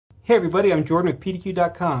Hey everybody, I'm Jordan with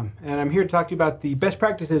PDQ.com, and I'm here to talk to you about the best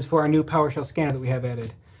practices for our new PowerShell scanner that we have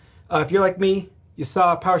added. If you're like me, you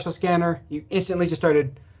saw a PowerShell scanner, you instantly just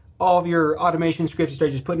started all of your automation scripts, you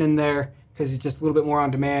started just putting in there because it's just a little bit more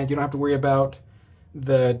on demand. You don't have to worry about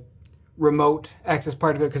the remote access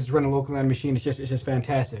part of it because it's running locally on a machine. It's just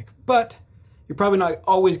fantastic. But you're probably not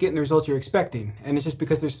always getting the results you're expecting, and it's just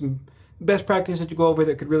because there's some best practices to go over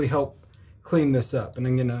that could really help clean this up. And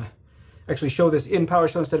I'm gonna actually show this in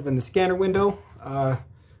PowerShell instead of in the scanner window,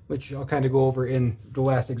 which I'll kind of go over in the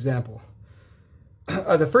last example.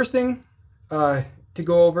 The first thing to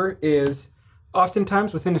go over is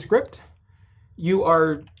oftentimes within a script, you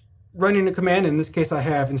are running a command. In this case, I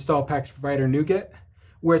have install package provider NuGet,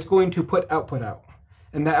 where it's going to put output out.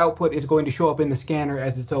 And that output is going to show up in the scanner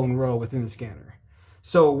as its own row within the scanner.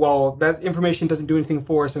 So while that information doesn't do anything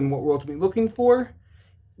for us and what we're ultimately looking for,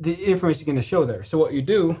 the information is going to show there. So what you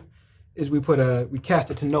do is we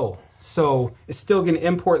cast it to null. So it's still going to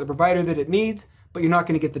import the provider that it needs, but you're not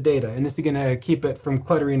going to get the data. And this is going to keep it from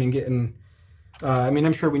cluttering and getting,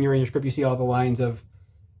 I'm sure when you're in your script, you see all the lines of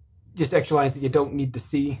just extra lines that you don't need to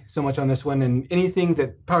see so much on this one. And anything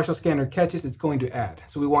that PowerShell Scanner catches, it's going to add.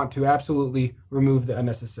 So we want to absolutely remove the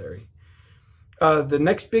unnecessary. The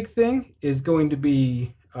next big thing is going to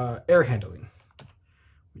be error handling,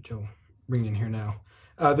 which I'll bring in here now.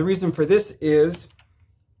 The reason for this is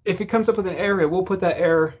if it comes up with an error, we'll put that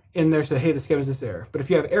error in there, say, hey, this gives this error. But if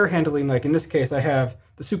you have error handling, like in this case, I have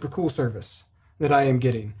the super cool service that I am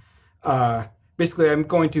getting. Basically, I'm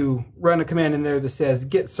going to run a command in there that says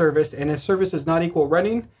get service, and if service is not equal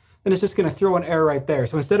running, then it's just going to throw an error right there.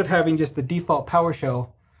 So instead of having just the default PowerShell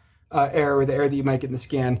error or the error that you might get in the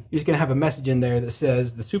scan, you're just going to have a message in there that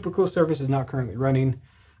says the super cool service is not currently running.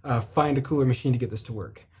 Find a cooler machine to get this to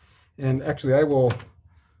work. And actually, I will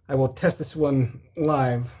test this one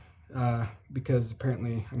live because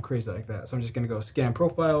apparently I'm crazy like that. So I'm just going to go scan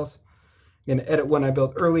profiles. I'm going to edit one I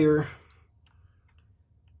built earlier.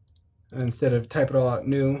 And instead of type it all out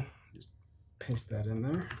new, just paste that in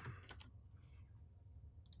there.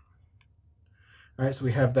 All right, so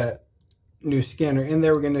we have that new scanner in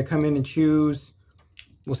there. We're going to come in and choose,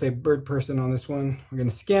 we'll say bird person on this one. We're going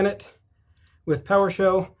to scan it with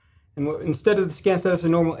PowerShell. And instead of the scan setup, a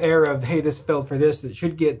normal error of, hey, this failed for this, it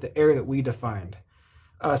should get the error that we defined.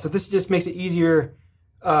 So this just makes it easier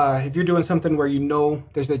if you're doing something where you know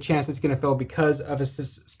there's a chance it's going to fail because of a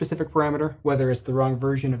specific parameter, whether it's the wrong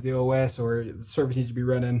version of the OS or the service needs to be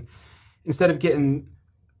running. Instead of getting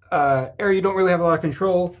error you don't really have a lot of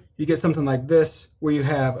control, you get something like this where you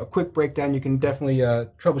have a quick breakdown. You can definitely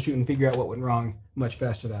troubleshoot and figure out what went wrong much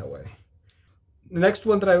faster that way. The next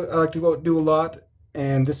one that I like to do a lot,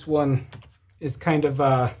 and this one is kind of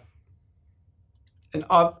an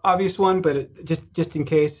obvious one, but just in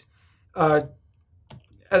case.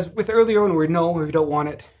 As with earlier when we know if you don't want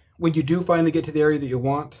it, when you do finally get to the area that you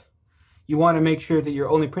want to make sure that you're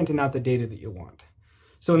only printing out the data that you want.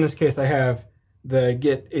 So in this case, I have the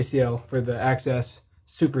get ACL for the access,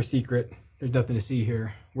 super secret. There's nothing to see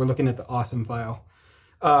here. We're looking at the awesome file.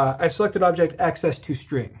 I've selected object access to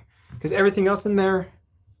string because everything else in there,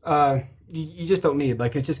 you just don't need.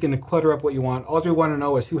 Like, it's just going to clutter up what you want. All we want to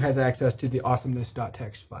know is who has access to the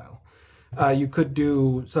awesomeness.txt file. You could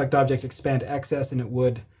do select object expand access and it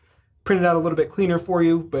would print it out a little bit cleaner for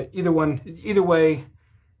you, but either way,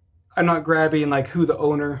 I'm not grabbing like who the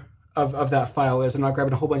owner of that file is. I'm not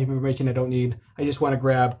grabbing a whole bunch of information I don't need. I just want to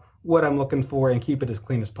grab what I'm looking for and keep it as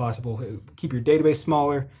clean as possible. Keep your database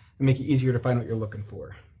smaller and make it easier to find what you're looking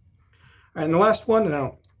for. All right, and the last one, and I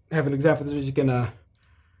don't have an example, this is just gonna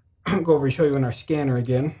go over and show you in our scanner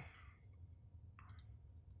again.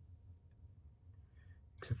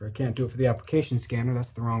 Except for I can't do it for the application scanner,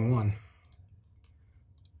 that's the wrong one.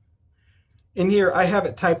 In here, I have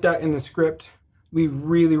it typed out in the script. We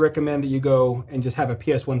really recommend that you go and just have a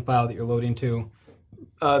PS1 file that you're loading to.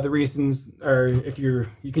 The reasons are if you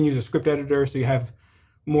can use a script editor so you have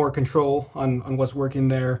more control on what's working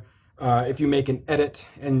there. If you make an edit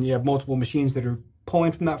and you have multiple machines that are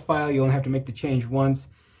pulling from that file, you only have to make the change once.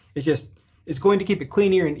 It's going to keep it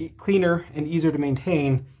cleaner and easier to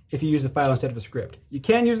maintain if you use the file instead of a script. You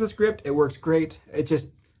can use the script, it works great.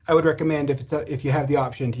 I would recommend if you have the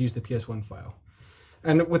option to use the PS1 file.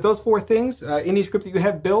 And with those four things, any script that you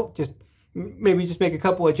have built, maybe just make a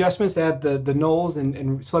couple adjustments, add the nulls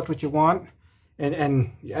and select what you want,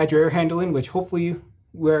 and add your error handling, which hopefully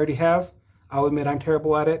we already have. I'll admit I'm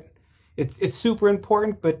terrible at it. It's super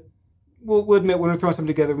important, but we'll admit when we're throwing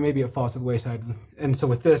something together, maybe it falls to the wayside. And so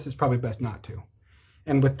with this, it's probably best not to.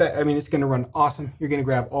 And with that, it's going to run awesome. You're going to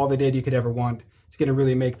grab all the data you could ever want. It's going to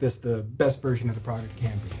really make this the best version of the product it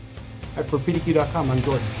can be. For PDQ.com, I'm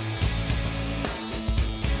Jordan.